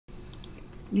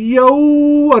Yo,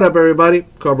 what up, everybody?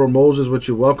 Cardboard Molds is what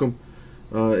you welcome.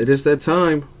 It is that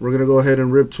time. We're gonna go ahead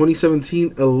and rip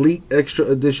 2017 Elite Extra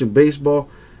Edition Baseball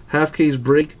half case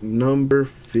break number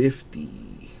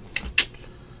 50.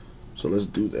 So let's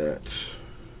do that.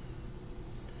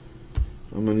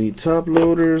 I'm gonna need top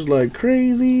loaders like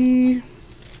crazy,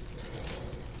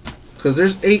 because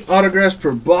there's 8 autographs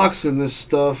per box in this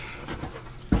stuff.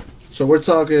 So we're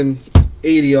talking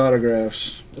 80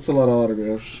 autographs. That's a lot of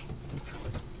autographs.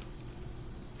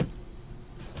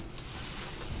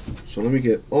 So let me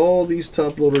get all these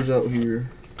top loaders out here,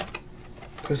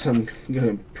 because I'm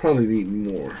going to probably need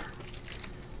more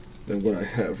than what I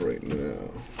have right now.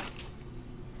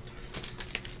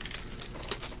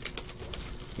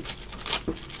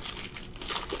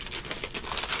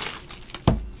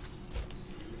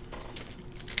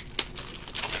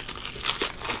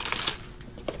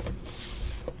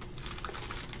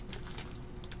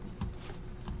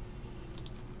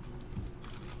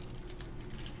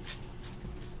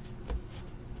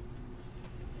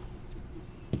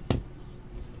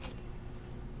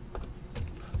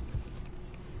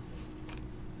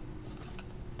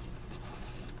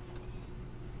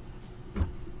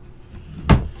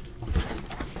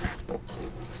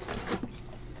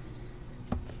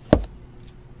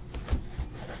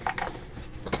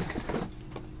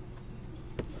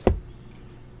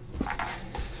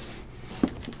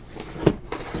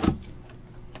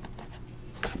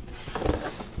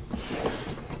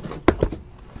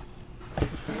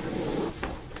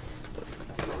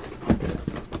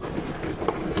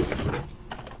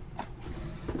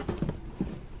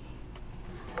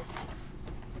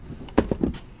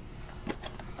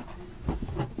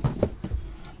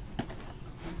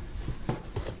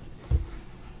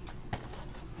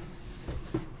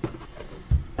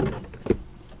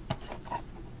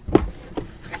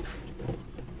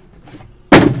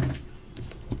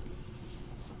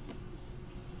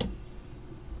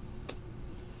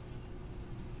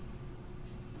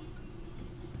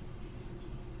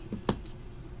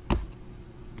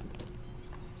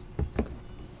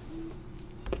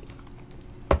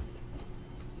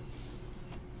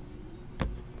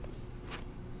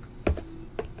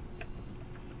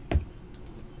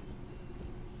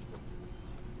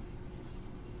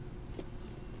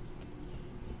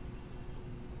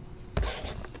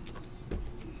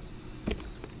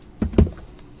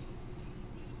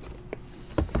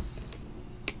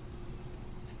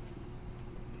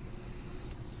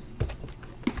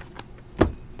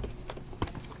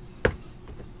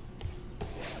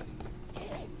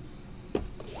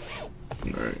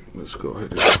 Alright, let's go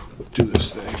ahead and do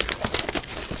this thing.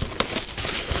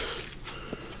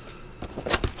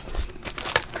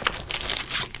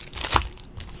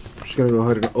 I'm just gonna go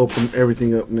ahead and open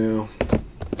everything up now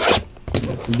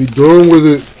and be done with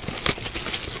it.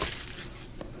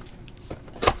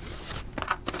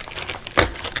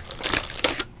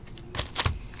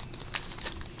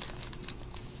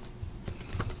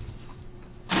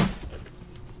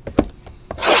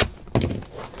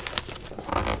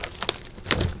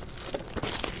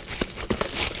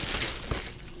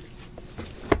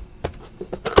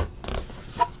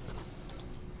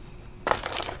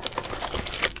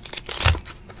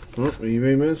 Oh,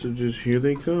 eBay messages, here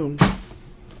they come.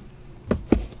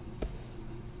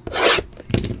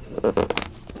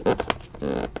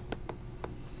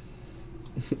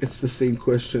 It's the same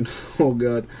question. Oh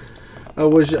God, I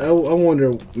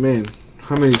wonder, man,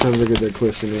 how many times I get that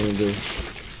question in a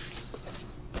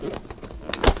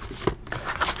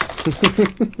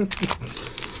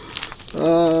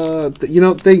day. You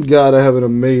know, thank God I have an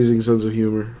amazing sense of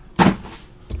humor.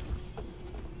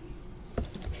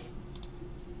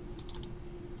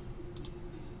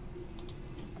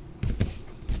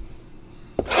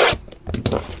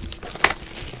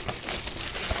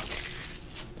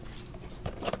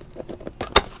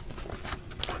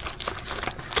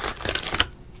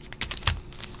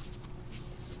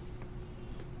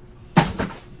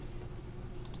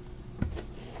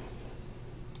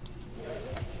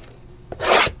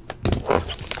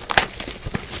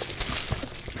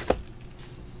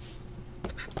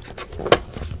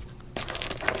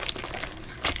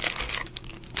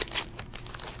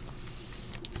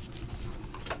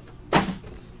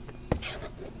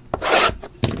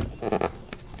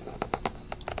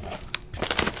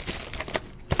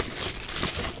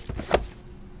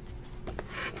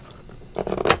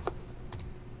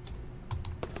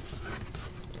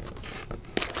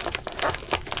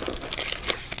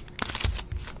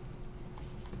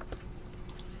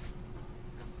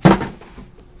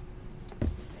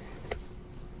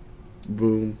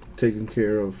 Boom, taken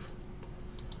care of.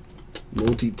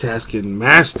 Multitasking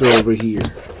master over here.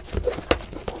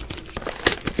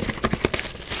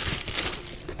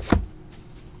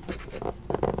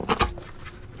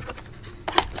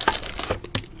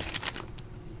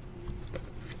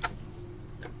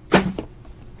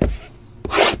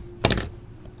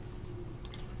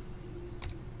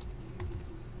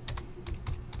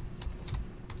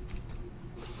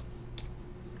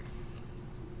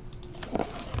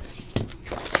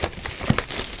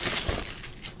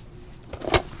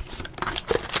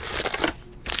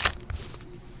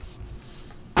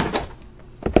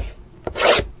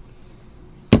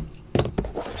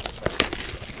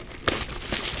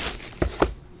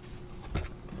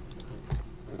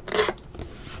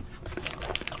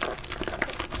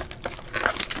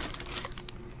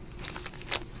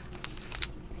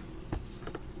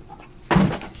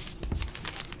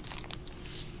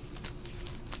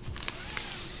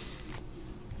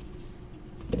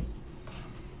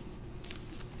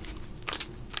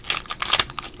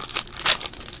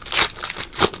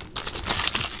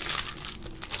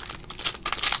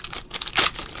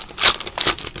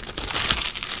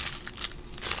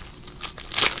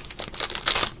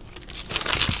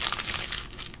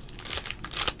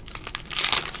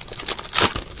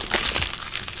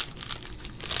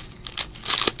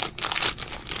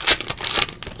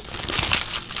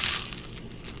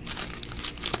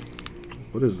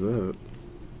 What is that?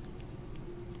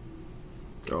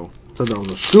 Oh, I thought that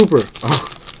was a super. Oh.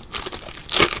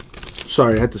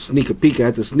 Sorry, I had to sneak a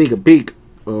peek.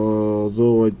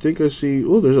 Although I think I see.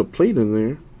 Oh, there's a plate in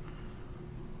there.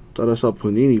 Thought I saw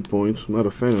Panini points. I'm not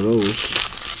a fan of those.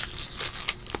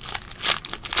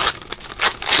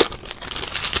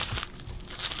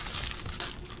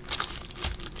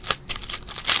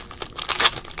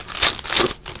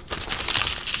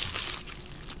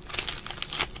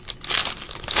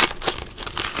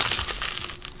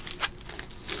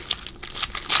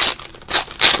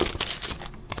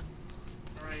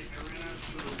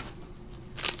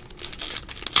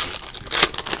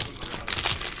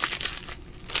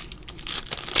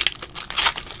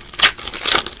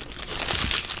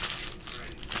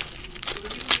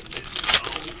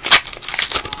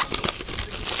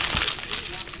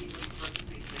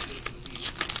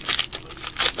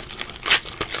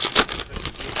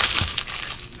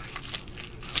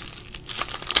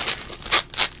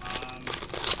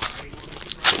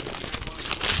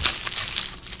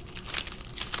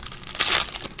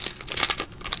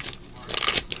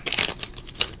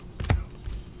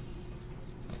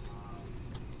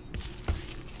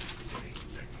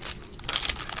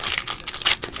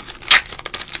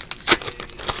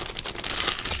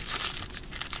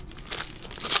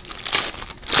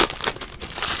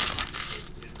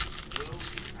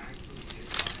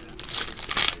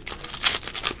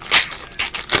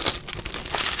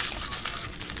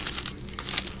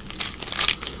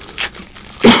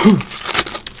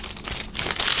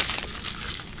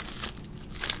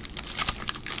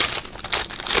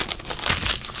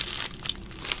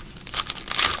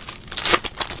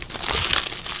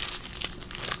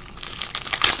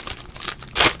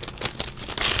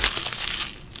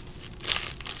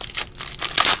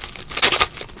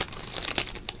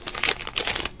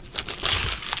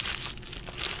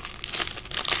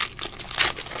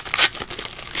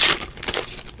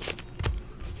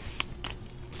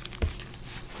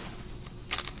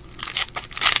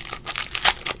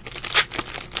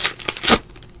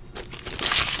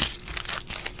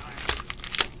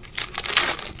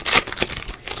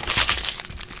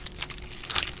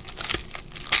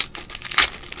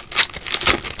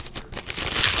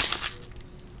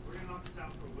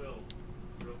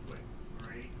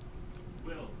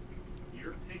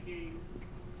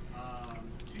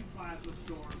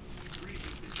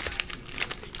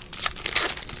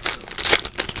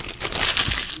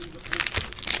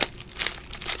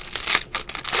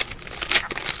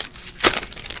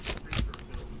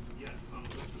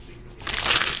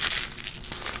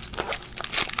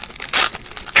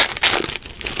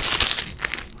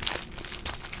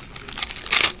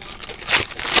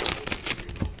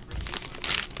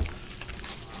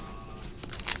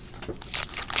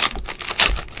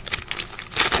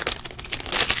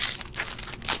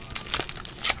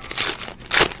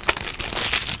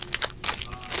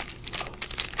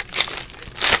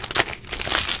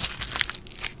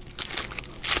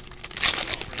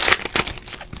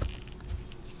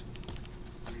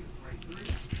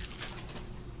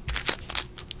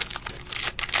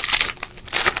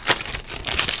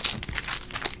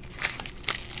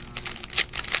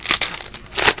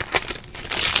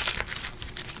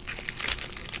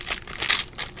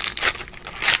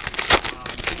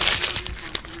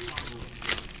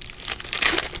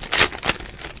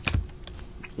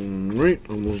 Alright,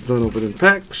 almost done opening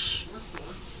packs.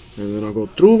 And then I'll go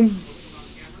through them.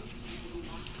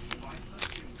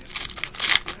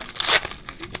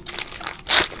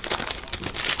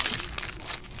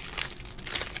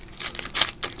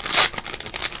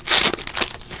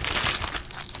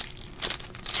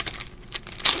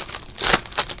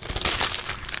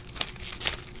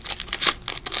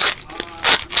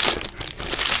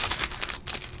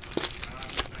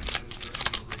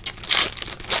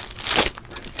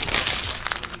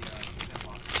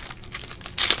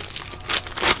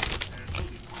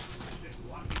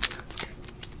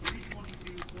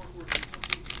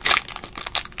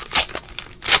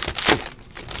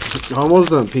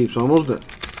 Almost done, peeps. Almost done.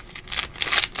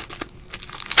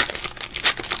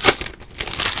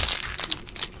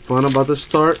 Fun about to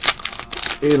start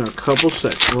in a couple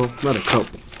seconds. Well, not a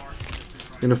couple.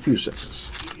 In a few seconds.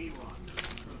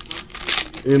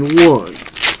 In 1,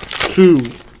 2,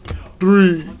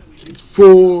 3,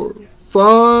 4,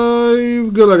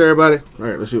 5. Good luck, everybody. All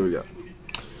right, let's see what we got.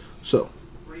 So,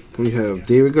 we have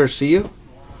David Garcia,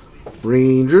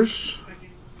 Rangers.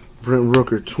 Brent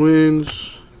Rooker,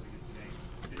 Twins.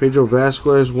 Pedro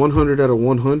Vasquez, 100 out of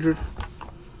 100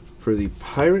 for the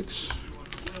Pirates.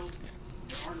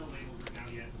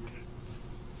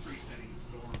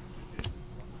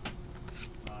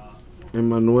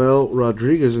 Emmanuel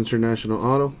Rodriguez, International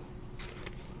Auto.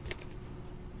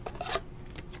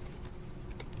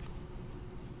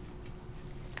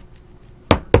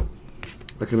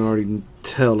 I can already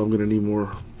tell I'm going to need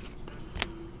more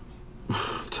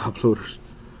top loaders.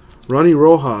 Ronnie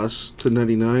Rojas to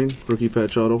 99, rookie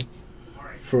patch auto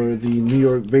for the New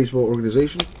York Baseball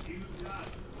Organization.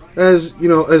 As you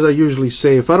know, as I usually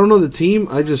say, if I don't know the team,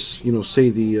 I just say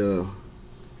the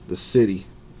city,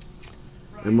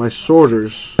 and my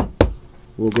sorters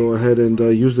will go ahead and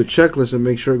use the checklist and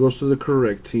make sure it goes to the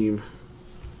correct team.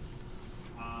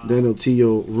 Daniel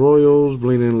Tio Royals,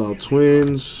 Blaine and Lau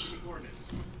Twins,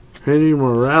 Henry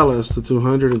Morales to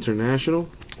 200 International.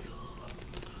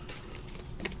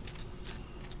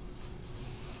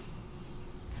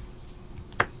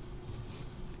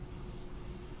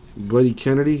 Buddy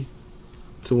Kennedy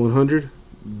to 100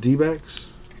 D-backs.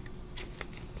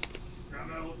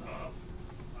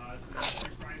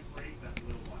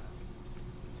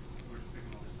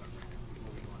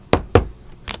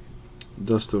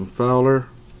 Dustin Fowler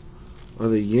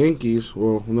of the Yankees.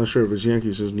 Well, I'm not sure if it's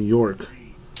Yankees, it's New York.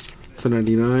 To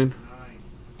 99.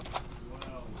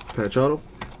 Patch auto.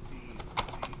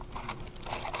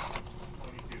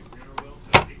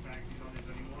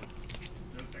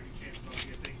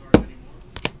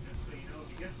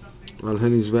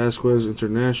 Alhenis Vasquez,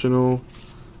 International.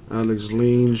 Alex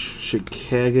Lange,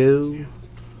 Chicago.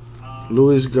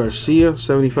 Luis Garcia,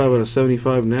 75 out of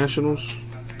 75 Nationals.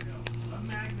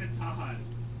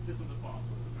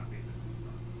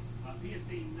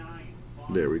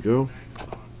 There we go.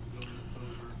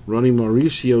 Ronnie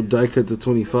Mauricio, die cut to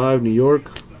 25, New York.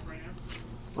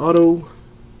 Auto.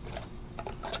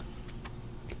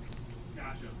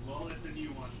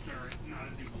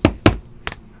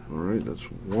 Alright, that's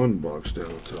one box down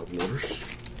of top loaders.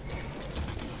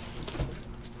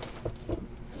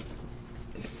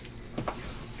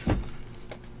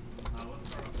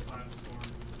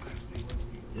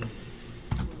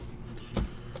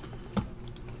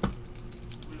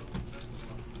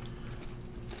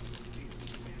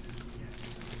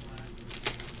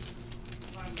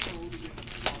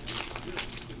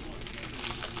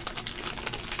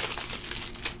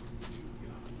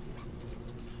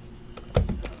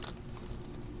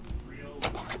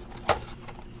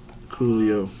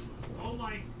 Julio. Oh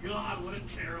my God, what a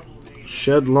terrible name.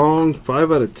 Shed Long,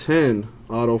 5 out of 10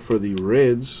 auto for the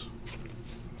Reds.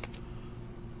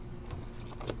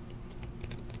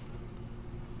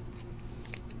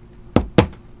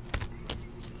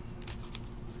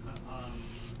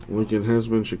 Lincoln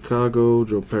Hensman, Chicago.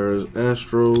 Joe Perez,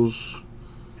 Astros.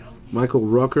 Michael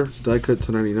Rucker, die cut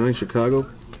to 99, Chicago.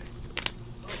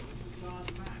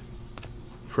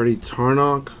 Freddie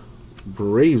Tarnock,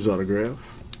 Braves autograph.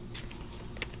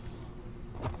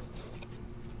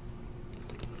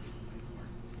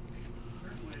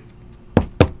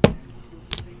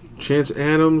 Chance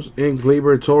Adams and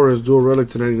Gleyber Torres, dual relic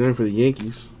to 99 for the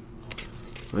Yankees.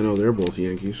 I know they're both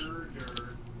Yankees.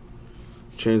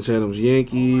 Chance Adams,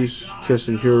 Yankees.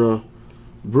 Keston Hiura,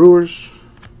 Brewers.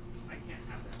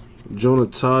 Jonah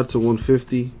Todd to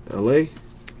 150, LA.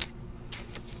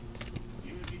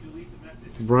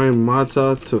 Brian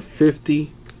Mata to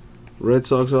 50, Red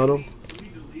Sox auto.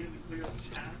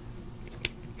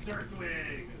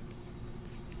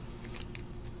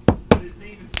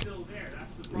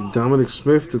 Dominic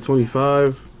Smith to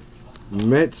 25,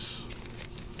 Mets.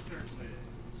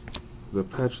 The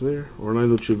patch there.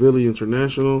 Orlando Chivilli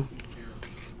International.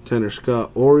 Tanner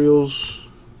Scott Orioles.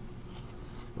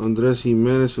 Andres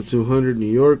Jimenez to 200 New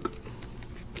York.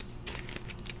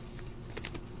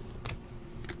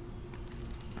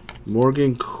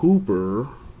 Morgan Cooper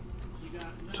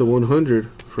to 100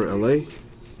 for LA.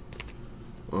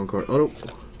 On card auto.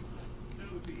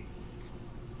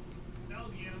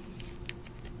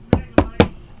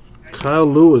 Kyle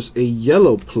Lewis, a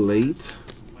yellow plate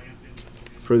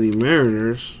for the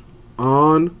Mariners.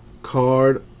 On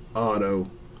card auto.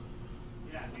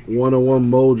 101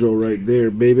 mojo right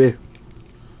there, baby.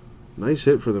 Nice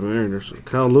hit for the Mariners.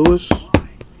 Kyle Lewis,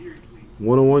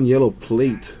 101 yellow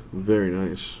plate. Very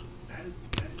nice.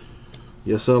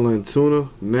 Yasel Antuna,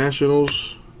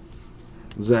 Nationals.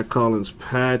 Zach Collins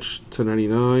patch to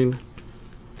 99.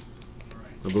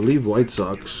 I believe White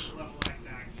Sox.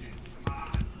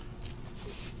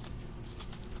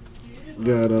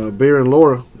 Got Baron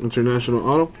Laura, International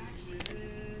Auto.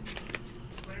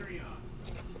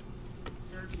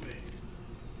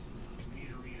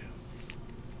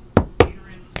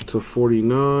 To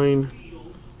 49.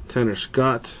 Tanner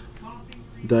Scott,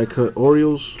 die cut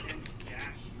Orioles.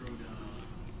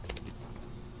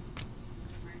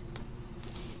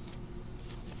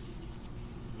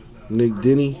 Nick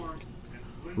Denny,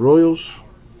 Royals.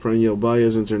 Franiel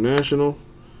Baez, International.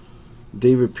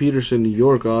 David Peterson, New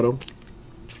York Auto.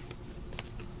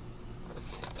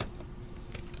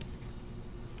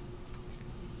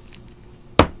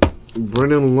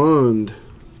 Brennan Lund,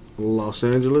 Los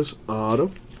Angeles Auto.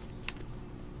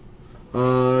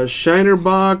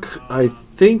 Shinerbach, I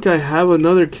think I have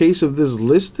another case of this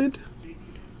listed.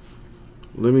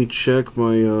 Let me check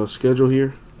my schedule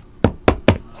here.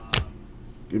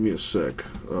 Give me a sec.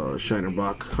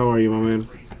 Shinerbach, how are you, my man?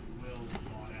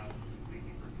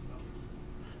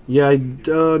 Yeah,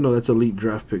 no, that's Elite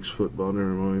Draft Picks football. Never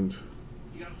mind.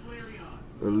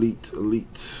 Elite.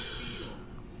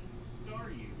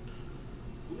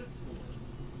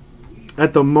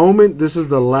 At the moment, this is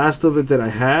the last of it that I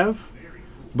have,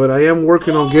 but I am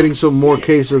working on getting some more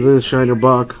case of this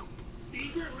Shinerbach.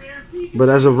 But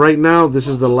as of right now, this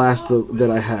is the last that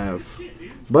I have.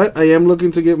 But I am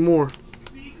looking to get more.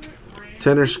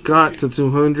 Tanner Scott to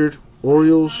 200,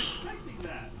 Orioles.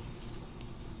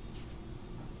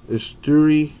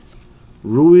 Esturi,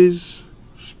 Ruiz,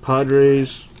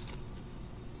 Padres.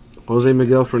 Jose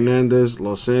Miguel Fernandez,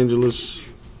 Los Angeles.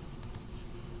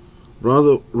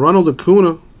 Ronald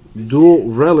Acuna, dual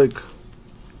relic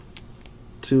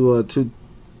to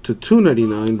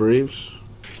 299 Braves.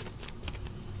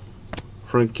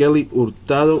 Frankeli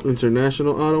Hurtado,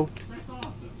 International Auto.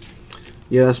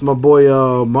 Yeah, that's my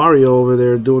boy Mario over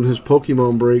there doing his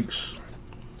Pokemon breaks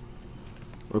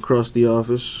across the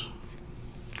office.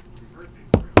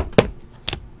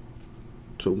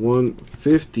 To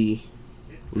 150,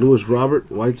 Lewis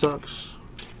Robert, White Sox.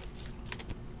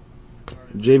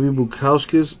 JB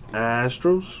Bukowskis,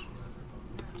 Astros.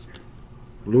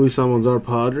 Luis Almanzar,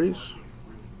 Padres.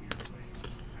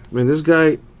 Man, this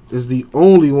guy is the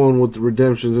only one with the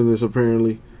redemptions in this,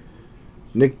 apparently.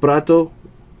 Nick Prato,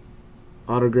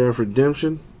 autograph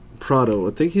redemption. Prado,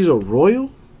 I think he's a Royal.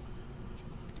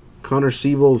 Connor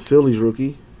Seabold, Phillies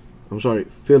rookie. I'm sorry,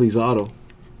 Phillies auto.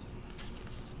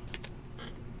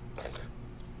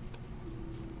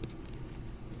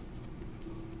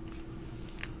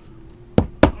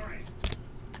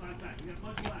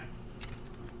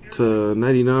 To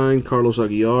 99, Carlos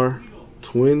Aguilar,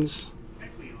 Twins,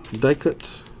 die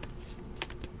cut.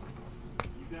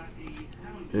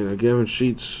 And a Gavin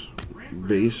Sheets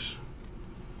base.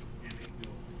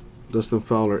 Dustin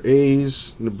Fowler,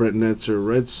 A's. The Brett Netzer,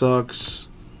 Red Sox.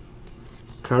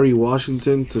 Kyrie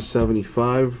Washington to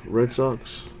 75, Red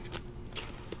Sox.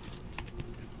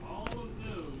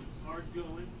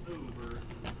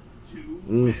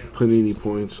 Panini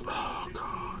points. Oh,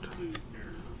 God.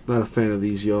 Not a fan of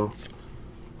these, y'all.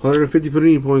 150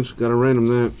 Panini points. Gotta random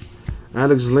that.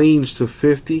 Alex Lange to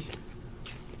 50.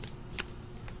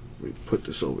 Let me put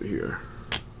this over here.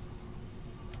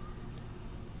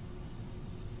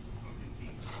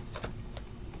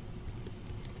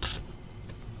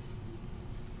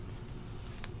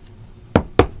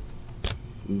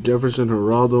 Jefferson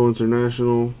Geraldo,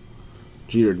 International.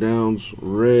 Jeter Downs,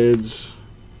 Reds.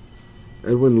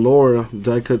 Edwin Laura,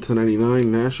 die cut to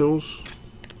 99, Nationals.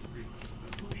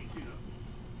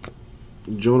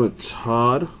 Jonah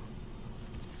Todd,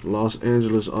 Los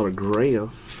Angeles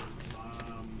autograph.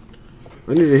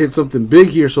 I need to hit something big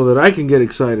here so that I can get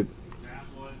excited.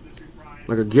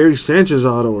 Like a Gary Sanchez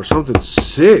auto or something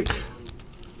sick.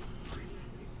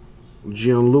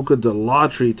 Gianluca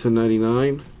Delatri to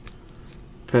 99.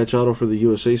 Patch auto for the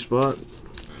USA spot.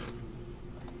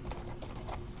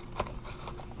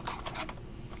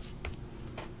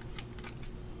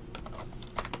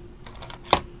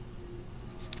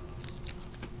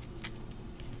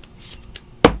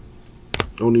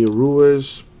 Onia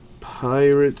Ruiz,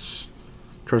 Pirates.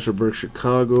 Trusserberg,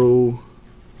 Chicago.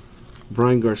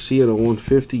 Brian Garcia to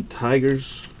 150,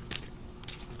 Tigers.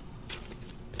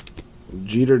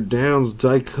 Jeter Downs,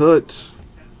 die cut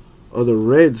of the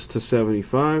Reds to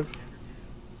 75.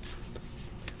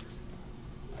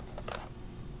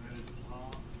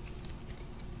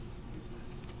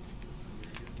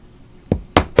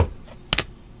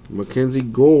 Mackenzie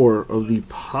Gore of the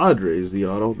Padres, the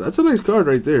auto. That's a nice card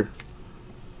right there.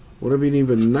 Would have been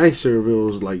even nicer if it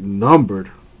was like numbered.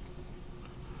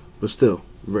 But still,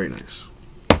 very nice.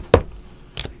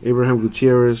 Abraham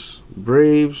Gutierrez,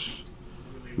 Braves.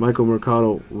 Michael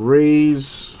Mercado,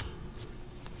 Rays.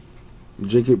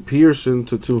 Jacob Pearson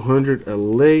to 200,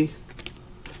 LA.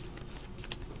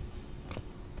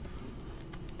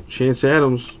 Chance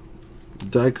Adams,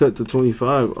 die cut to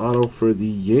 25, auto for the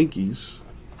Yankees.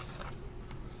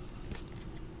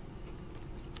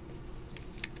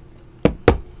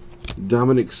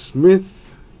 Dominic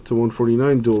Smith to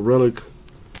 149, dual relic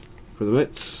for the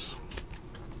Mets.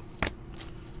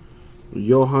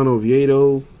 Johan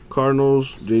Oviedo,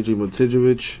 Cardinals. JJ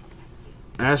Matijevic,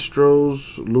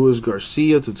 Astros. Luis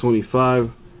Garcia to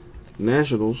 25,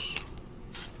 Nationals.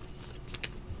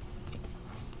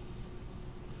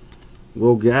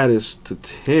 Will Gaddis to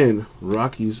 10,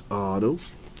 Rockies auto.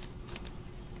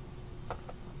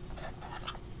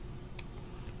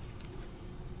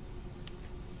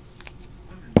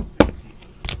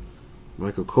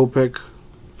 Michael Kopech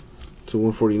to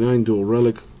 149, dual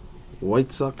relic,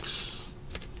 White Sox.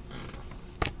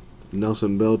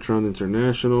 Nelson Beltran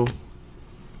International.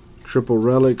 Triple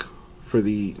relic for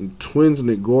the Twins,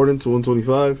 Nick Gordon to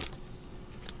 125.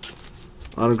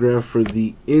 Autograph for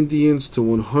the Indians to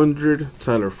 100,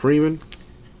 Tyler Freeman.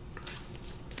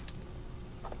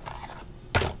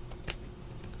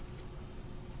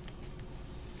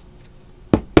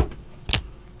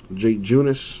 Jake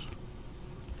Junis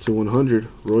to 100,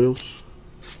 Royals.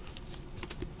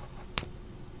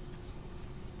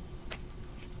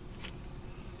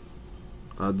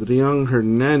 Adrian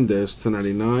Hernandez to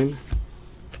 99,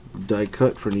 die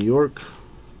cut for New York.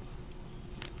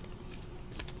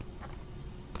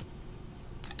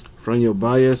 Franjo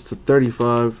Baez to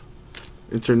 35,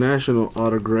 international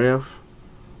autograph.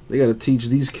 They got to teach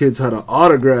these kids how to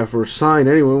autograph or sign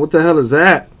anyway. What the hell is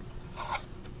that?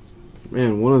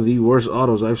 Man, one of the worst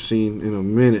autos I've seen in a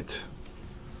minute.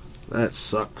 That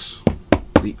sucks.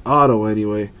 The auto,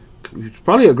 anyway. He's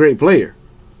probably a great player.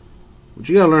 But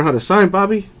you got to learn how to sign,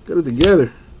 Bobby. Get it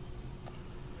together.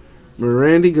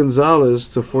 Mirandy Gonzalez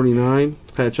to 49.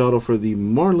 Patch auto for the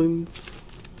Marlins.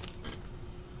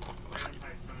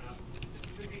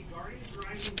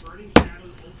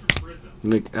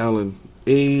 Nick Allen,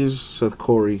 A's. Seth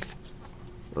Corey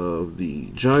of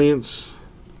the Giants.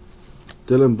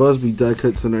 Dylan Busby, die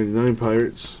cut to 99,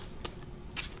 Pirates.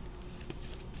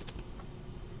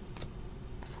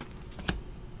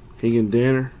 Hagen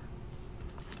Danner,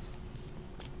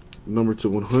 number to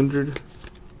 100.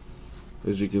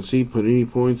 As you can see, Panini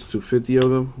points, 250 of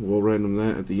them. We'll random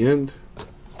that at the end.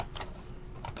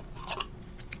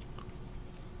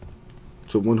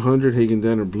 To 100, Hagen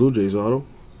Danner, Blue Jays auto.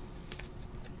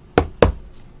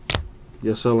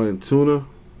 Yasel Antuna,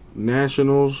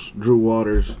 Nationals. Drew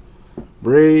Waters,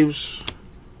 Braves.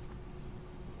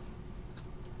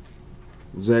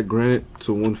 Zach Granite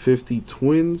to 150,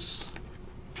 Twins.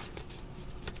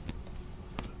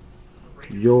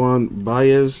 Johan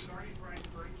Baez,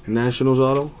 Nationals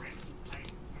auto.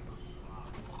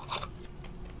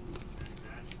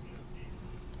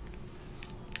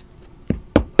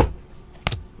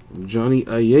 Johnny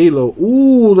Aiello.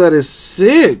 Ooh, that is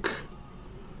sick.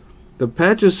 The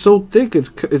patch is so thick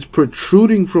it's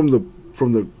protruding from the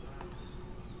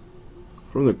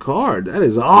card. That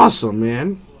is awesome,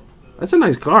 man. That's a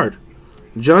nice card.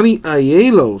 Johnny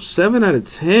Aiello, 7 out of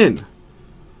 10.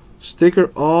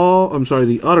 Sticker all, I'm sorry,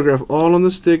 the autograph all on the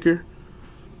sticker.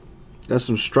 Got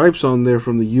some stripes on there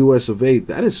from the US of A.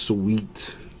 That is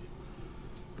sweet.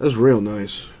 That's real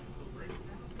nice.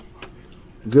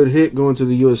 Good hit going to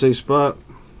the USA spot.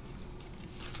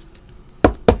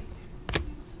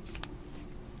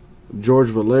 George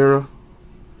Valera.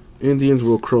 Indians,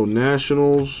 Will Crow,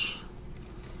 Nationals.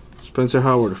 Spencer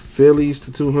Howard, Phillies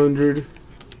to 200.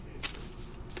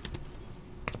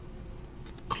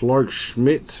 Clark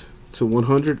Schmidt to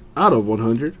 100, out of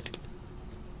 100.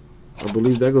 I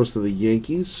believe that goes to the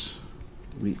Yankees.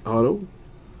 The auto.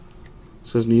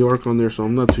 Says New York on there, so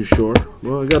I'm not too sure.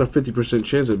 Well, I got a 50%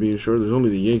 chance of being sure. There's only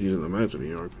the Yankees in the match of New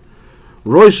York.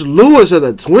 Royce Lewis of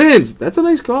the Twins. That's a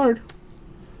nice card.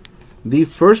 The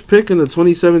first pick in the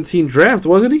 2017 draft,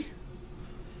 wasn't he?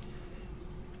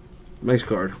 Nice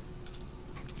card.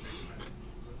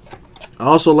 I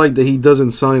also like that he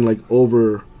doesn't sign like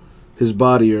over his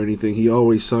body or anything. He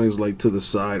always signs like to the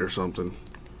side or something.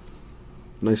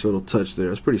 Nice little touch there.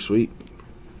 That's pretty sweet.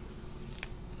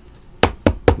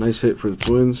 Nice hit for the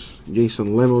Twins.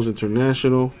 Jason Lemos,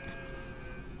 International.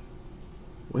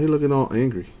 Why are you looking all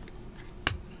angry?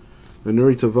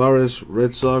 Manuri Tavares,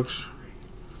 Red Sox.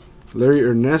 Larry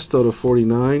Ernesto to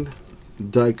 49.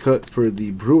 Die cut for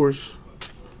the Brewers.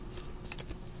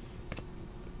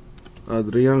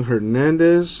 Adrian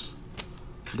Hernandez.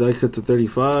 Die cut to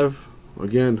 35.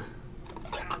 Again,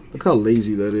 look how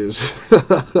lazy that is.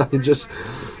 Just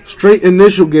straight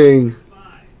initial gang.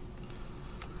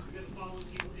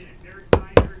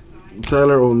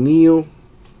 Tyler O'Neill.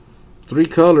 3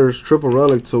 colors, triple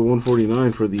relic to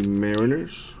 149 for the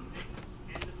Mariners.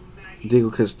 Diego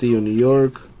Castillo, New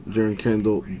York. Jaron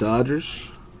Kendall, Dodgers.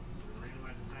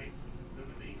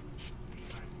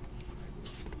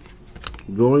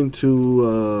 Going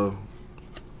to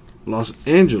Los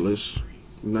Angeles.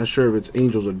 I'm not sure if it's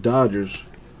Angels or Dodgers.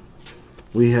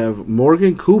 We have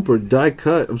Morgan Cooper, die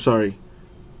cut. I'm sorry.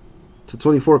 To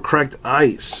 24, cracked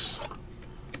ice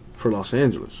for Los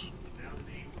Angeles.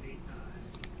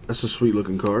 That's a sweet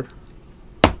looking card.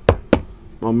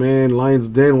 My man Lions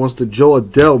Den wants the Joe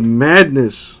Adele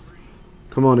Madness.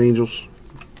 Come on, Angels.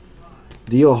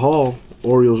 Dio Hall,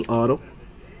 Orioles auto.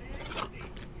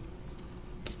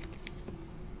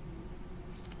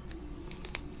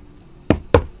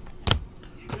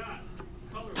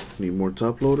 Need more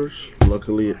top loaders.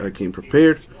 Luckily, I came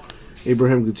prepared.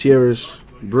 Abraham Gutierrez,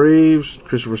 Braves.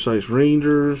 Christopher Sice,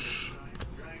 Rangers.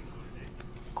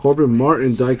 Corbin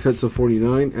Martin, die cut to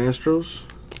 49, Astros.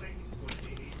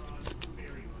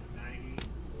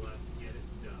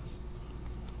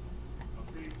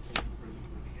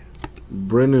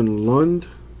 Brennan Lund,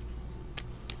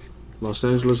 Los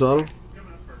Angeles auto.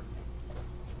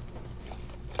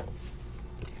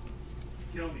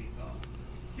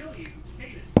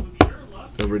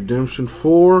 A redemption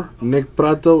for Nick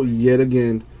Prato yet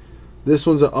again. This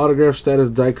one's an autograph status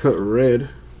die cut red.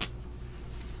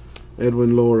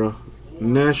 Edwin Laura,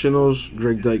 Nationals.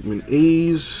 Greg Deichmann,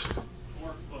 A's.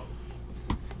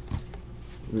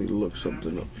 Let me look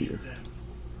something up here.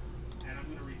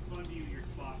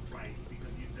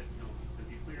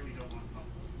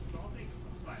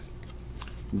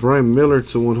 Brian Miller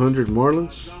to 100,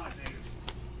 Marlins.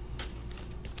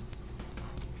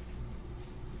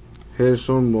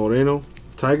 Gerson Moreno,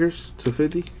 Tigers to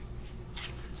 50.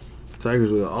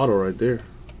 Tigers with an auto right there.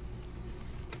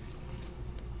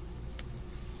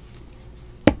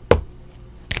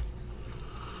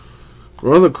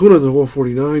 Ronald Acuna to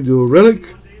 149, do a relic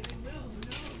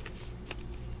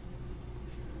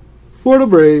for the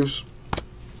Braves.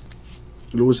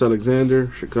 Luis Alexander,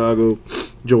 Chicago.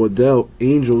 Joe Adele,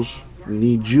 Angels.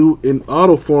 Need you in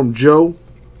auto form, Joe.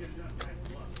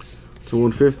 To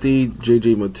 150,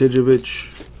 JJ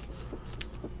Matijevic,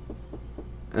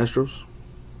 Astros.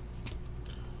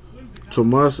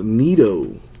 Tomas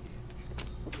Nido,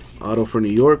 auto for New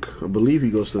York. I believe he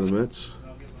goes to the Mets.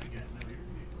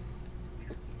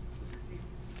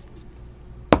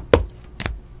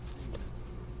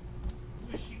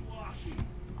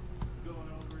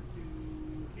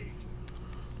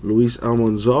 Luis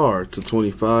Almanzar to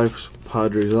 25,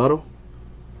 Padres auto.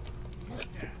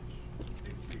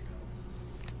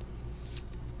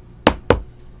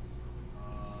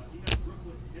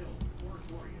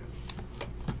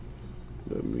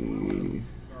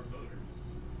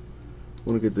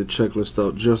 I want to get the checklist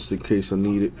out just in case I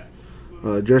need it.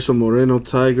 Gerson Moreno,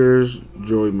 Tigers.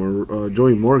 Joey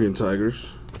Morgan, Tigers.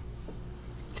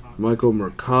 Michael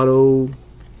Mercado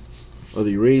of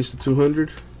the Rays to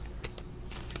 200.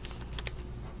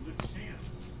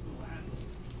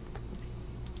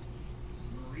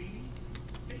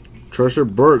 Treasure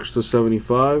Burks to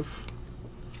 75.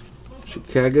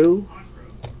 Chicago.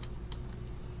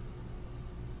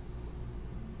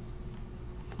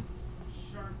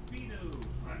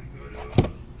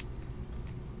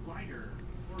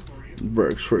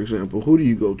 Burks, for example. Who do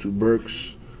you go to?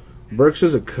 Burks. Burks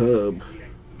is a Cub.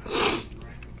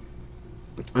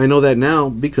 I know that now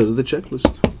because of the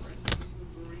checklist.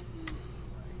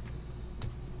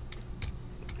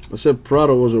 I said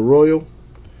Prado was a Royal,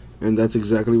 and that's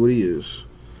exactly what he is.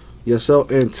 Yasel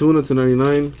Antuna to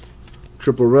 99.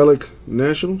 Triple Relic,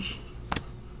 Nationals.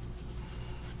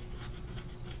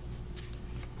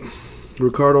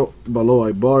 Ricardo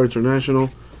Baloy Bar International.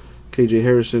 KJ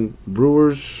Harrison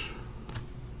Brewers.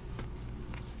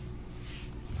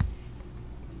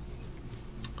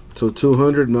 So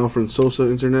 200 Malfred Sosa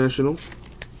International.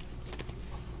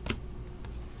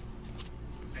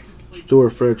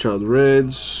 Stuart Fairchild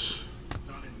Reds.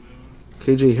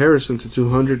 KJ Harrison to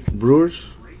 200 Brewers.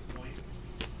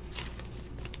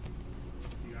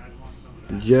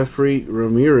 Jeffrey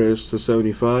Ramirez to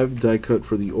 75 die cut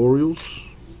for the Orioles.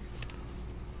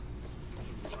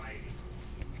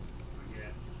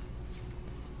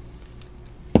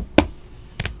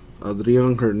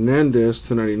 Adrian Hernandez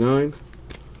to 99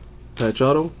 patch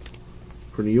auto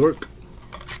for New York.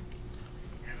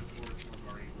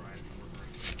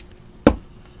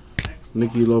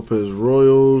 Nicky Lopez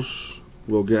Royals.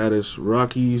 Will Gaddis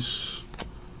Rockies.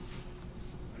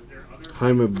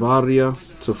 Jaime Barria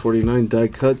to 49 die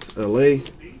cut LA.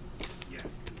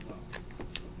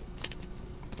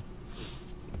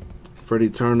 Freddie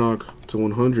Tarnock to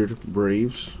 100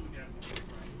 Braves.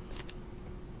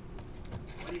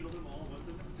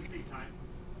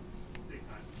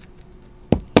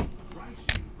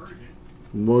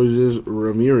 Moises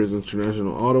Ramirez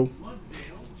International Auto.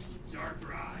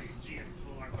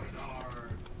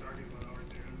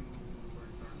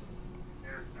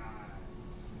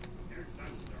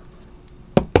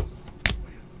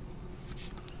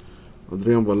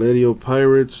 Adrian Valerio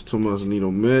Pirates. Tomas Nido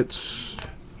Mets.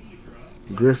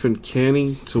 Griffin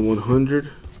Canning to 100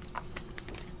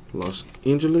 Los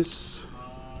Angeles.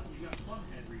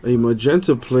 A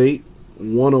magenta plate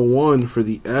 101 for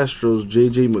the Astros,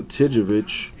 JJ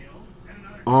Matijevic.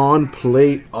 On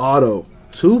plate auto.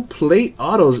 2 plate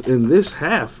autos in this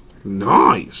half.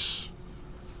 Nice.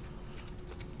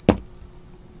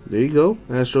 There you go.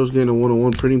 Astros getting a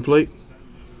 101 printing plate.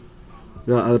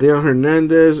 Got Adrian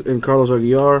Hernandez and Carlos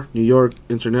Aguilar, New York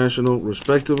International,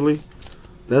 respectively.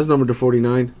 That's number to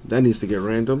 49. That needs to get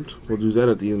randomed. We'll do that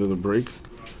at the end of the break.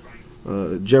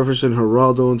 Jefferson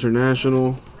Geraldo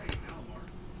International.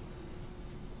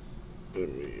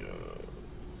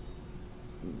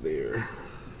 There.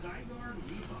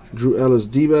 Drew Ellis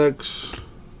D-backs.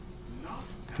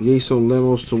 Jason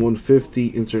Lemos to 150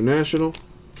 International.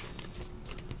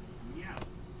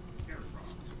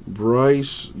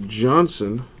 Bryce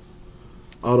Johnson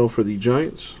auto for the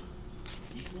Giants.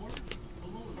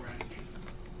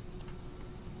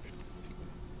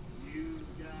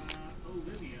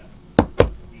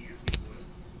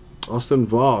 Austin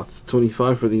Voth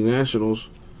 25 for the Nationals.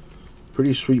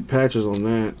 Pretty sweet patches on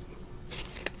that.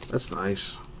 That's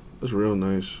nice. That's real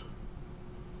nice.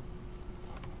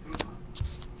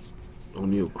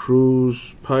 O'Neal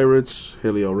Cruz Pirates.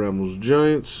 Heliel Ramos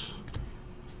Giants.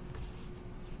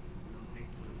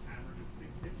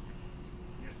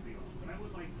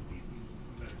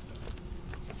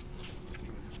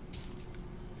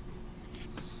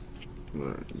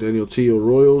 Daniel Tio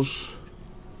Royals.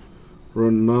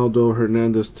 Ronaldo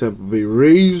Hernandez Tampa Bay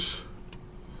Rays.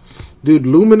 Dude,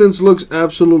 Luminance looks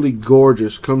absolutely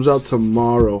gorgeous. Comes out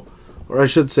tomorrow. Or I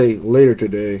should say later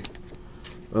today.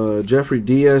 Jeffrey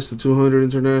Diaz to 200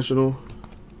 International.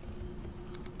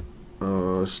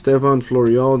 Stevan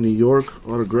Florial, New York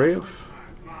autograph.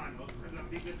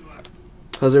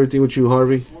 How's everything with you,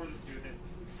 Harvey?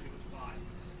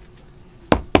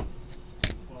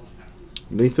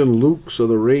 Nathan Lukes of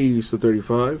the Rays to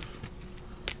 35.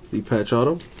 The patch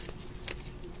auto.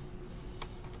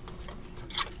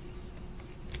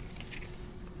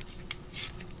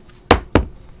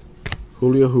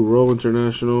 Julio Huro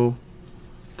International.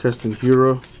 Keston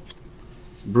Hiura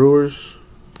Brewers.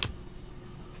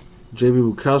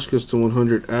 JB Bukauskas to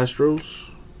 100 Astros.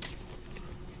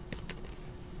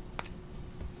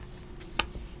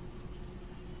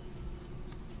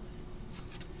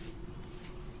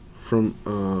 From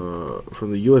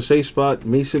the USA spot,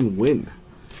 Mason Wynn,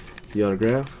 the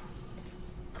autograph.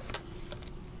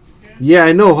 Yeah,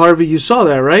 I know, Harvey. You saw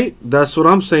that, right? That's what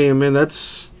I'm saying, man.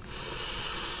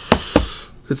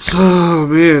 Oh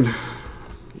man,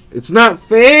 it's not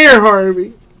fair,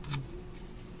 Harvey.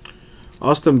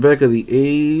 Austin Beck of the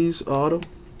A's auto.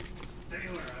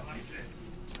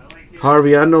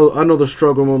 Harvey, I know the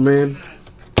struggle, my man.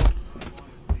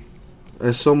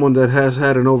 As someone that has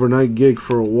had an overnight gig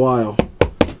for a while,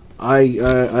 I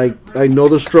know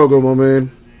the struggle, my man.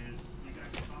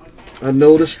 I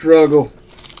know the struggle.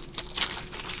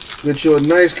 Get you a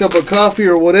nice cup of coffee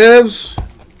or whatevs,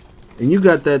 and you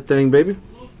got that thing, baby.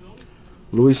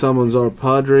 Luis Almanzar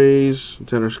Padres,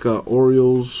 Tanner Scott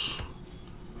Orioles,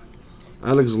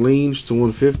 Alex Lange to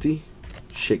 150,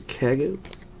 Chicago.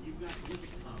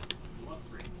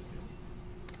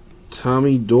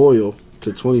 Tommy Doyle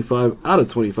to 25 out of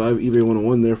 25. eBay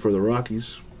 101 there for the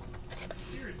Rockies.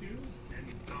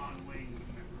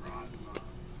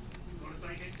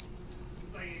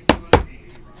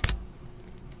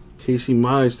 Casey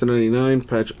Mize to 99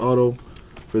 patch auto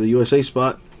for the USA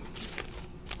spot.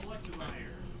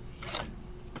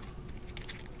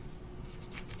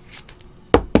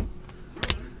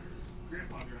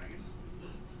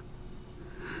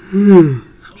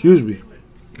 Excuse me.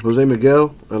 Jose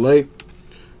Miguel, LA.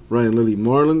 Ryan Lilly,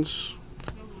 Marlins.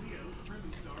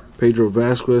 Pedro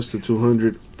Vasquez to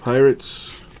 200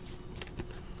 Pirates.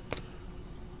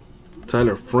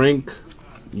 Tyler Frank,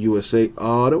 USA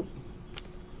auto.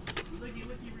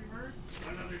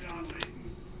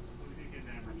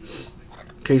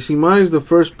 Casey Mize, the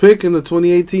first pick in the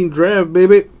 2018 draft,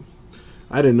 baby.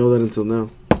 I didn't know that until now.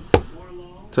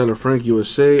 Tyler Frank,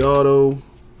 USA auto.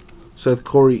 Seth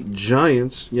Corey,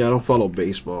 Giants. Yeah, I don't follow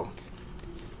baseball.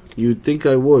 You'd think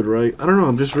I would, right? I don't know.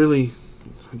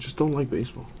 I just don't like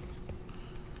baseball.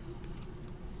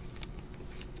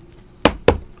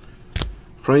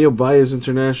 Franjo Baez,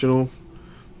 International.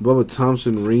 Bubba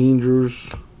Thompson, Rangers.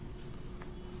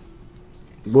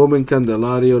 Bowman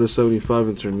Candelario to 75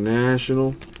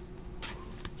 International.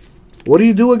 What do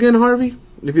you do again, Harvey?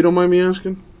 If you don't mind me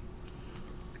asking.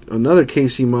 Another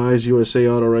Casey Mize, USA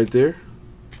auto right there.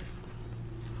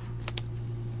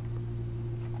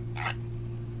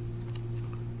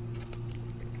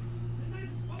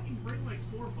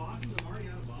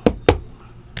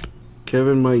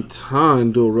 Kevin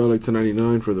Maitan, dual relic to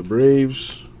 99 for the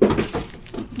Braves.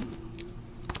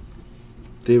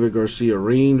 David Garcia,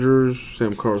 Rangers.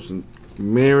 Sam Carlson,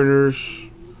 Mariners.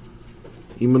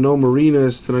 Emmanuel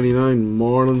Martinez to 99,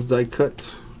 Marlins die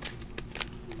cut.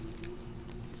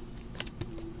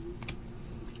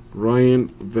 Ryan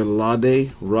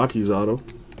Velade, Rockies auto.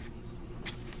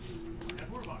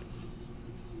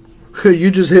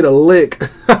 You just hit a lick.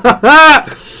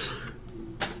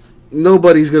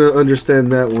 Nobody's gonna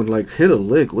understand that one. Like, hit a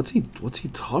lick. What's he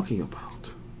talking about?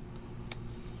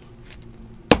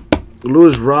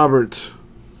 Lewis Robert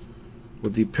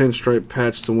with the pinstripe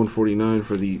patch to 149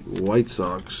 for the White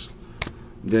Sox.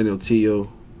 Daniel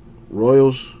Tio,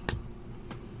 Royals.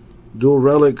 Dual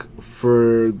relic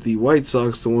for the White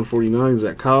Sox to 149.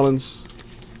 Zach Collins.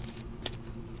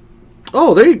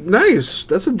 Oh, nice.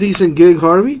 That's a decent gig,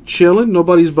 Harvey. Chilling.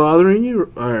 Nobody's bothering you.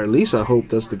 Or at least I hope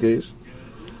that's the case.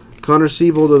 Connor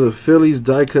Siebold of the Phillies,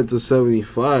 die cut to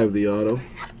 75, the auto.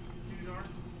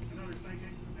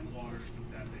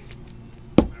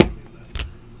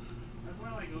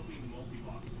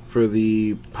 For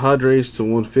the Padres to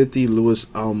 150, Luis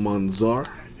Almanzar.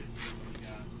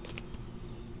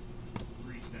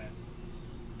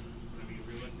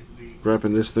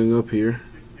 Wrapping this thing up here.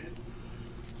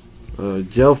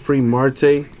 Gelfrey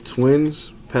Marte,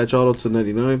 Twins, patch auto to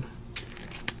 99.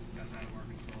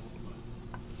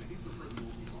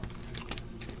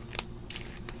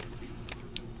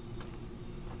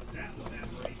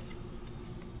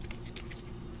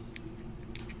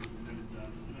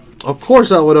 Of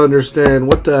course I would understand.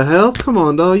 What the hell? Come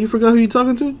on, dog. You forgot who you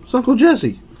talking to? It's Uncle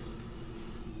Jesse.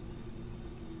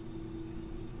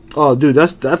 Oh, dude,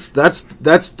 that's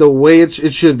the way it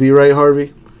should be, right,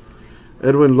 Harvey?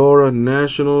 Edwin Laura,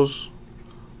 Nationals.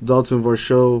 Dalton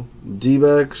Varsho,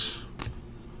 D-backs.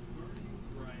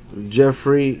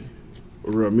 Jeffrey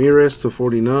Ramirez to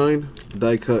 49.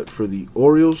 Die cut for the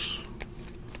Orioles.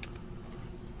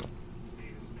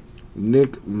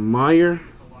 Nick Meyer,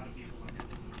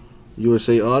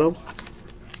 USA auto.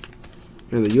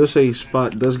 And the USA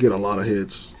spot does get a lot of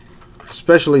hits,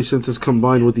 especially since it's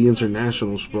combined with the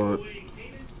international spot.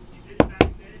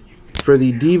 For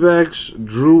the D-backs,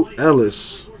 Drew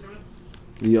Ellis,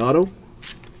 the auto.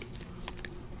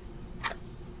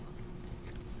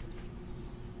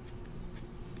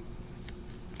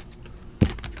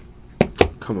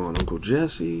 Come on, Uncle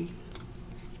Jesse.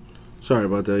 Sorry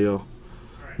about that, y'all.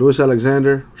 Louis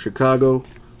Alexander, Chicago.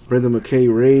 Brendan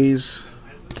McKay, Rays.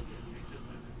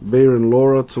 Bayron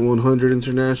Laura to 100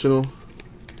 International.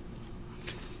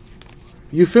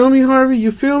 You feel me, Harvey?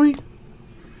 You feel me?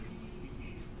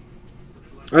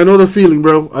 I know the feeling,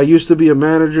 bro. I used to be a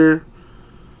manager.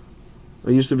 I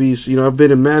used to be, I've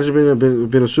been in management.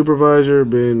 I've been a supervisor.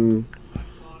 Been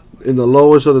in the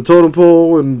lowest of the totem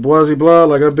pole and blah, blah, blah.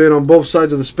 Like, I've been on both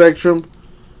sides of the spectrum.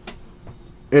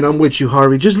 And I'm with you,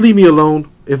 Harvey. Just leave me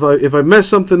alone. If I mess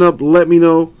something up, let me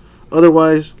know.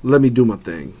 Otherwise, let me do my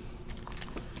thing.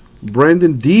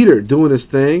 Brandon Dieter doing his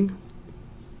thing.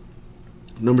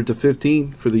 Number to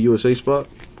 15 for the USA spot.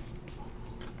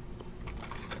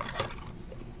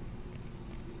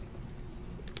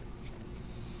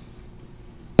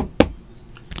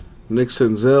 Nick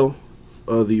Senzel,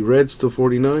 the Reds to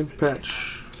 49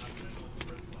 patch.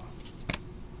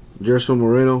 Gerson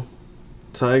Moreno,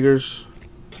 Tigers.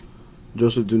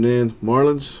 Joseph Dunan,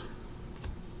 Marlins.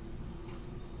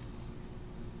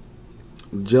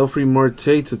 Jelfry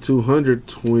Marte to 200,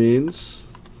 Twins.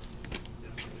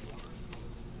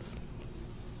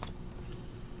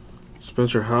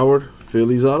 Spencer Howard,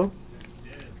 Phillies auto.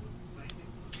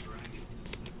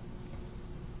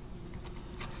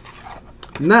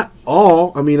 Not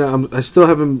all. I mean, I still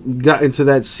haven't gotten to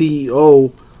that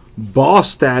CEO boss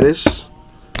status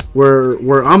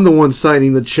where I'm the one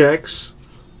signing the checks.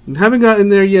 Haven't gotten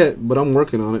there yet, but I'm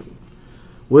working on it.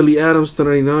 Willie Adams to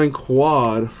 99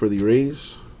 quad for the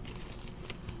Rays.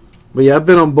 But yeah, I've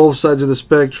been on both sides of the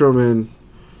spectrum, and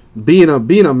being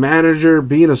a manager,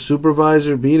 being a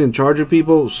supervisor, being in charge of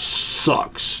people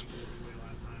sucks.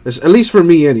 At least for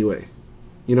me, anyway.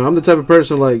 You know, I'm the type of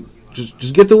person like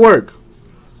just get to work,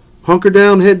 hunker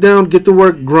down, head down, get to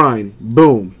work, grind,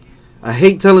 boom. I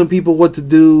hate telling people what to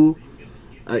do.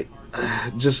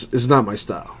 It's not my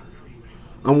style.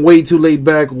 I'm way too laid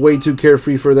back, way too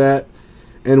carefree for that.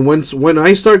 And when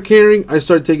I start caring, I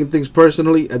start taking things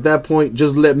personally. At that point,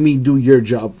 just let me do your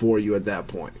job for you at that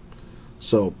point.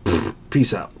 So,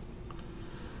 peace out.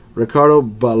 Ricardo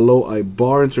Balo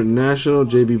Ibar International,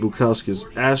 JB Bukowski's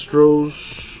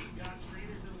Astros.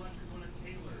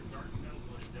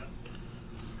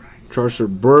 Charcer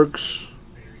Burks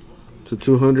to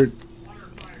 200.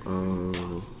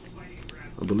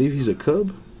 I believe he's a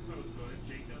Cub.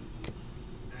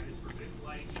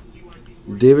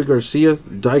 David Garcia,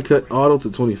 die cut auto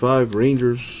to 25,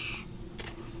 Rangers.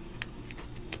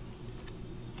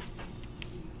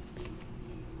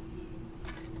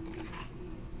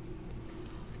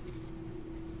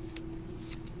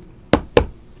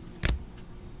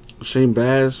 Shane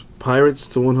Baz, Pirates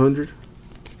to 100,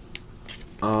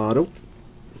 auto.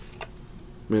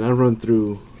 Man, I run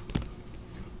through.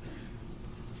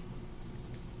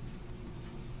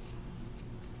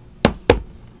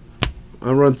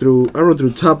 I run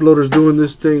through top loaders doing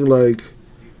this thing like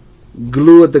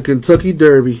glue at the Kentucky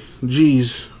Derby.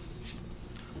 Jeez.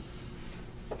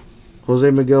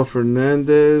 Jose Miguel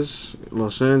Fernandez,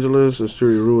 Los Angeles.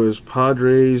 Asturi Ruiz,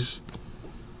 Padres.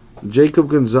 Jacob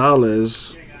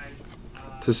Gonzalez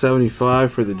to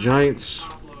 75 for the Giants.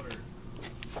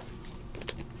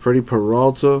 Freddie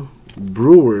Peralta,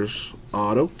 Brewers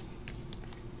auto.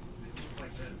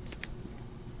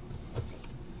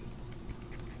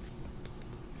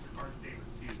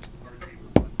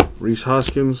 Reese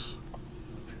Hoskins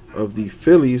of the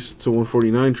Phillies to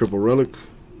 149, triple relic.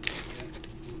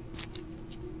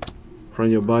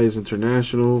 Franjo Baez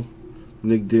International.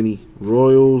 Nick Denny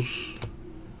Royals.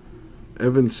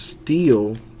 Evan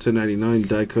Steele to 99,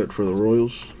 die cut for the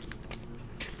Royals.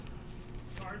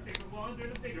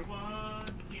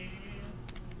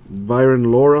 Byron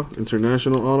Laura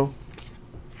International auto.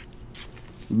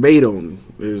 Baydon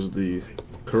is the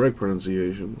correct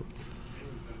pronunciation.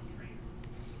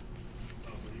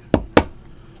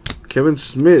 Kevin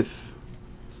Smith,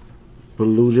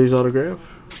 Blue Jays autograph.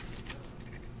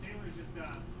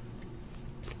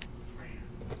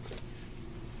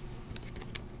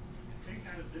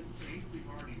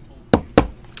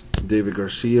 David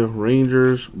Garcia,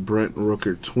 Rangers. Brent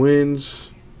Rooker, Twins.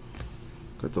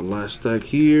 Got the last stack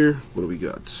here. What do we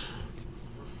got?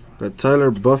 Got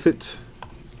Tyler Buffett,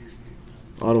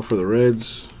 auto for the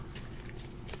Reds.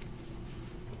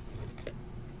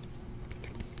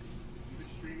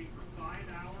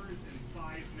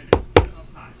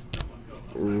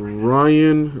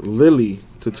 Ryan Lilly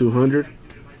to 200,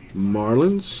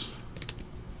 Marlins.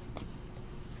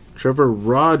 Trevor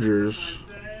Rogers.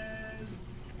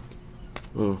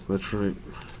 Oh, that's right.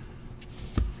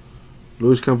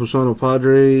 Luis Camposano,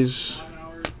 Padres.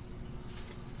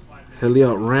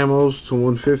 Heliot Ramos to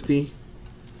 150,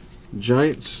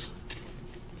 Giants.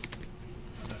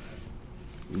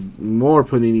 More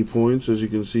Panini points, as you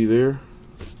can see there.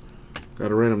 Got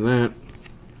to random that.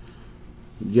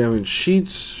 Gavin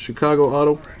Sheets, Chicago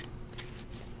auto.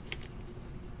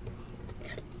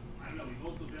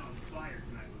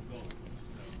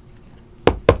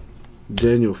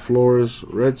 Daniel Flores,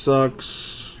 Red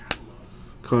Sox.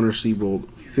 Connor Seabold,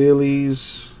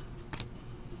 Phillies.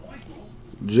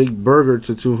 Jake Berger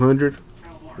to 200,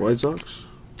 White Sox.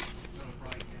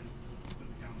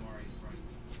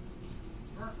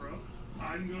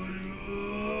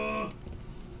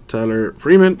 Tyler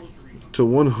Freeman to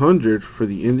 100 for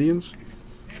the Indians.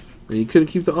 And you couldn't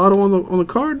keep the auto on the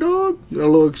card, dog? You got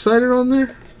a little excited on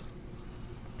there?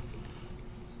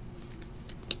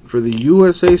 For the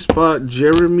USA spot,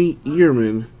 Jeremy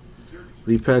Ehrman,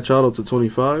 the patch auto to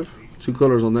 25. 2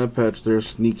 colors on that patch there,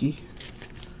 sneaky.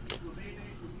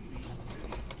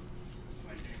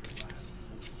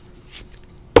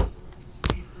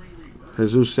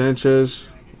 Jesus Sanchez,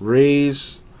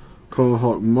 Rays,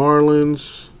 Hawk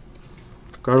Marlins,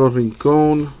 Carlos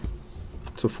Rincon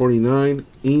to 49,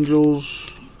 Angels.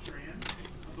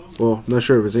 Well, not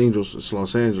sure if it's Angels, it's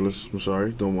Los Angeles. I'm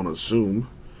sorry, don't want to assume.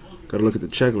 Got to look at the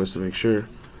checklist to make sure.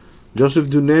 Joseph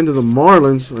Dunan to the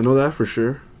Marlins, I know that for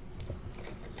sure.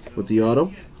 With the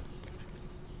auto.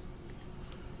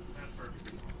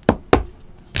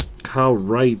 Kyle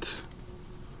Wright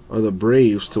are the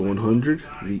Braves to 100,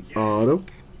 the auto.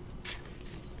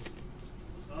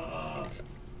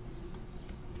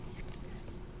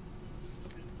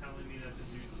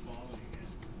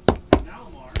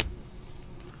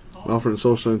 Alfred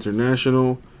Sosa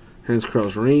International, Hans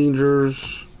Kraus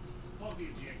Rangers,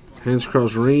 Hans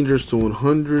Kraus Rangers to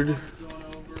 100.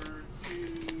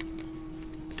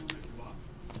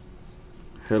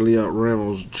 Heliot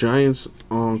Ramos Giants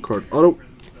on card auto.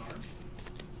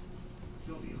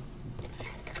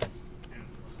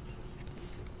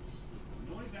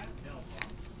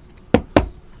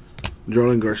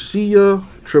 Jarlin Garcia,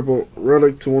 triple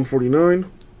relic to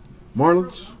 149,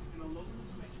 Marlins.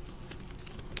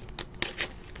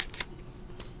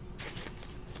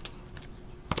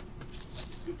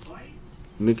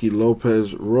 Nicky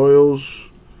Lopez Royals,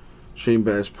 Shane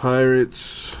Bass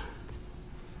Pirates,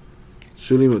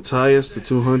 Sully Matias to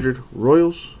 200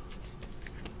 Royals,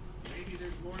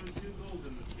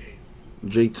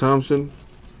 Jay Thompson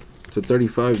to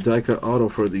 35 die-cut auto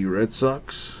for the Red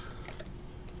Sox.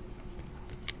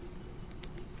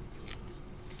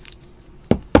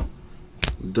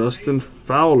 Dustin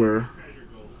Fowler,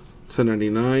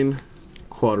 1099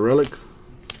 quad relic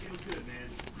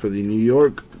for the New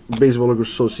York Baseball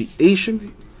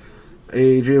Association.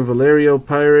 Adrian Valerio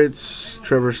Pirates,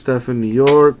 Trevor Stephan New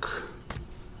York,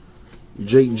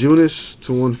 Jake Junis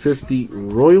to 150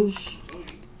 Royals,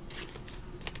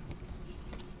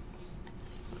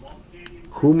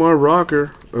 Kumar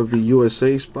Rocker of the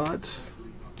USA spot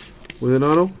with an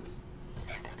auto.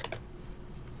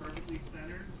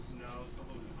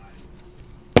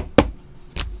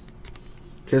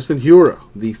 Keston Hiura,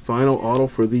 the final auto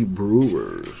for the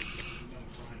Brewers.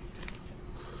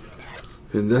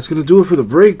 And that's going to do it for the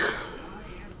break.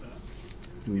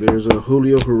 There's a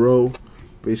Julio Hero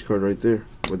base card right there.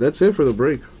 But that's it for the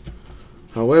break.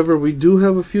 However, we do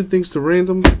have a few things to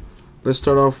random. Let's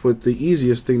start off with the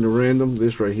easiest thing to random,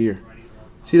 this right here.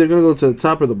 See, they're going to go to the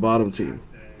top or the bottom team.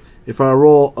 If I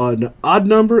roll an odd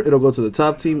number, it'll go to the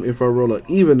top team. If I roll an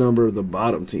even number, the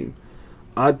bottom team.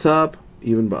 Odd top,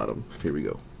 even bottom. Here we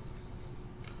go.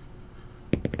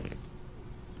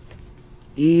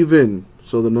 Even.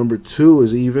 So the number 2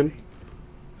 is even.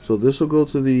 So this will go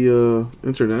to the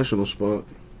international spot.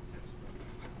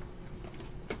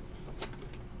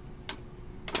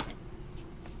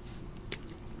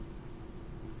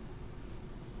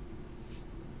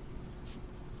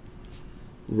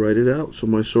 Write it out so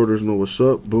my sorters know what's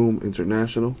up. Boom,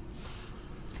 international.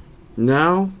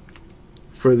 Now,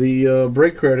 for the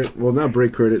break credit, well, not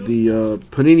break credit, the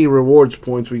Panini Rewards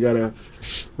points, we got a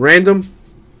random.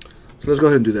 So let's go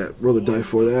ahead and do that. Roll the die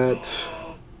for that.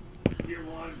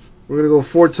 We're going to go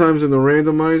 4 times in the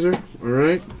randomizer. All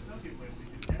right.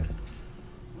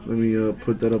 Let me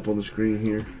put that up on the screen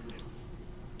here.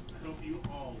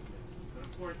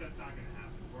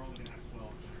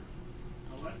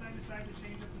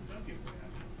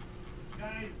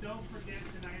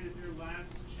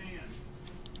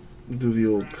 Do the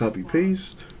old copy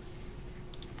paste.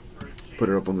 Put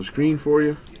it up on the screen for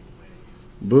you.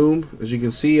 Boom. As you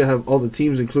can see, I have all the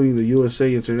teams including the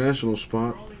USA International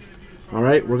spot.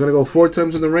 Alright, we're going to go 4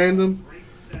 times in the random.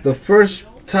 The first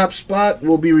top spot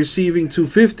will be receiving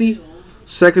 250.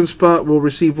 Second spot will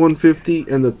receive 150.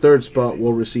 And the third spot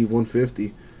will receive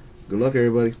 150. Good luck,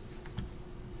 everybody.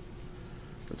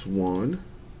 That's 1,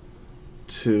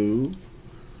 2,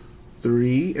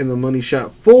 3. And the money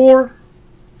shot 4.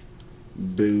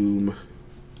 Boom.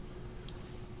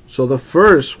 So the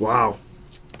first, wow.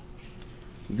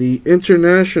 The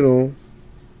international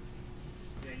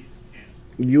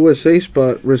USA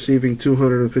spot receiving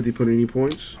 250 Panini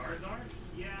points.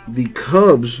 The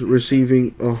Cubs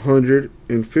receiving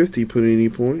 150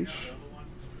 Panini points.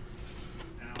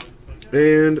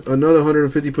 And another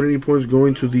 150 Panini points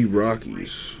going to the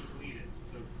Rockies.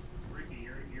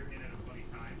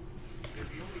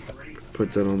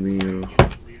 Put that on the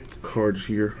cards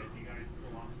here.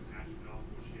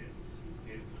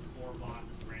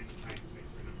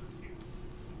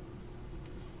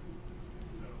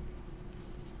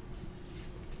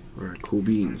 Alright, cool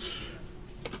beans.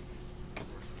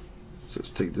 Let's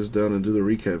take this down and do the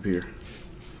recap here.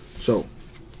 So,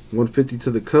 150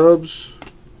 to the Cubs,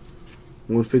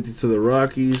 150 to the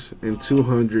Rockies, and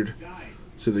 200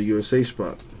 to the USA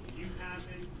spot.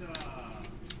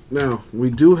 Now, we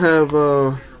do have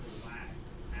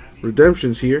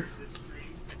redemptions here.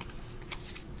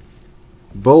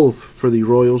 Both for the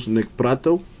Royals, Nick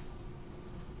Prato.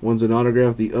 One's an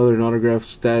autograph, the other an autograph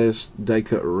status die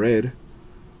cut red.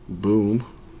 Boom.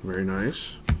 Very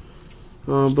nice.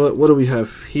 But what do we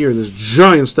have here in this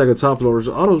giant stack of top loaders?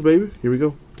 Autos, baby. Here we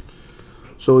go.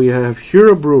 So we have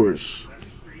Hura Brewers,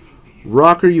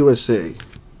 Rocker USA,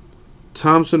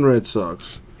 Thompson Red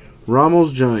Sox,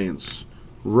 Ramos Giants,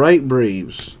 Wright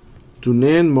Braves,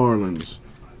 Dunan Marlins,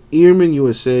 Ehrman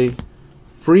USA,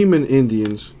 Freeman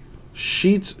Indians,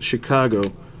 Sheets Chicago,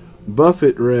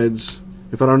 Buffett Reds.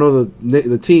 If I don't know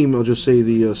the team, I'll just say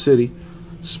the city.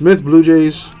 Smith Blue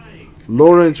Jays,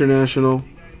 Laura International,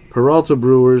 Peralta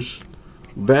Brewers,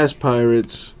 Bass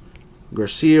Pirates,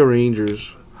 Garcia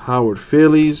Rangers, Howard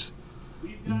Phillies,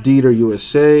 Dieter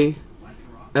USA,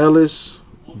 Ellis,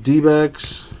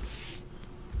 D-backs,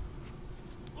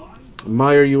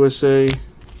 Meyer USA,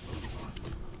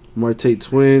 Marte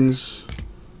Twins,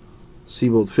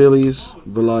 Seabold Phillies,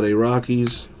 Velade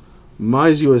Rockies,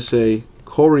 Mize USA,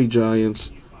 Corey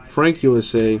Giants, Frank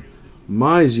USA,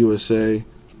 Mize USA,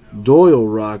 Doyle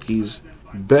Rockies,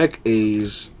 Beck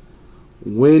A's,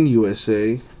 Win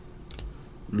USA,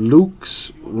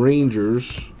 Luke's Rays.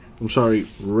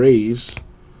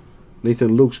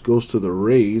 Nathan Lukes goes to the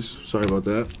Rays. Sorry about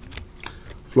that.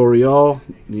 Florial,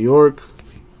 New York.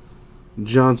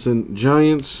 Johnson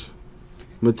Giants.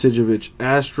 Matijevic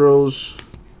Astros.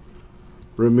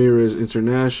 Ramirez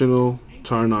International.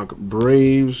 Tarnock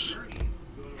Braves.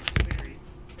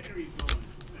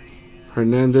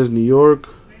 Hernandez New York.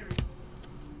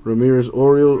 Ramirez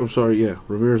Orioles.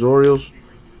 Ramirez Orioles.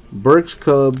 Burks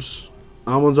Cubs.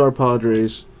 Almanzar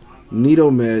Padres.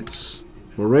 Nito Mets.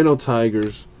 Moreno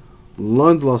Tigers.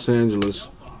 Lund Los Angeles.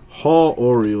 Hall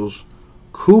Orioles.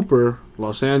 Cooper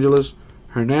Los Angeles.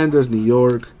 Hernandez New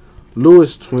York.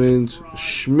 Lewis Twins.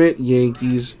 Schmidt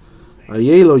Yankees.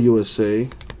 Ayala USA.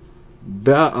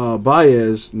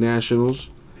 Baez Nationals.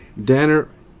 Danner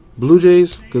Blue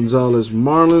Jays. Gonzalez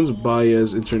Marlins.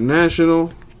 Baez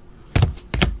International.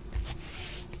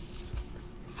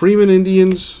 Freeman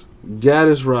Indians,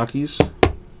 Gaddis Rockies,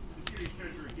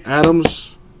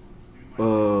 Adams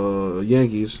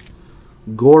Yankees,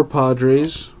 Gore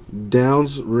Padres,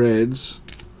 Downs Reds,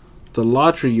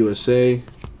 Delatry USA,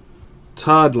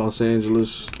 Todd Los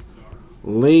Angeles,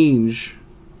 Lange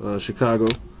Chicago,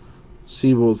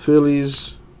 Seabold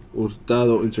Phillies,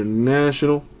 Hurtado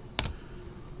International,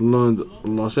 Lund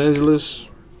Los Angeles,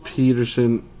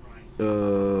 Peterson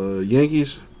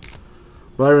Yankees,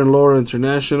 Byron Laura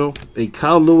International, a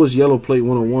Kyle Lewis yellow plate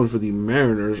 101 for the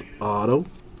Mariners auto.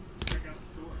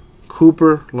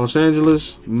 Cooper Los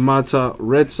Angeles, Mata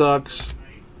Red Sox,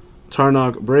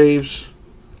 Tarnock Braves,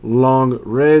 Long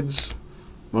Reds,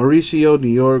 Mauricio New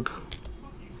York,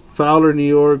 Fowler New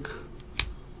York,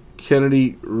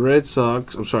 Kennedy Red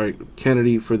Sox,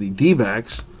 Kennedy for the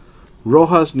D-backs,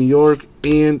 Rojas New York,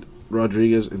 and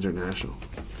Rodriguez International.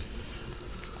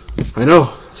 I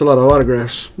know. It's a lot of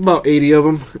autographs. About 80 of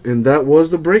them. And that was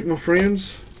the break, my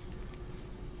friends.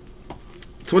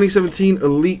 2017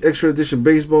 Elite Extra Edition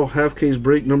Baseball half case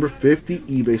break number 50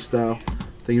 eBay style.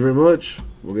 Thank you very much.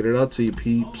 We'll get it out to you,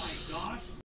 peeps.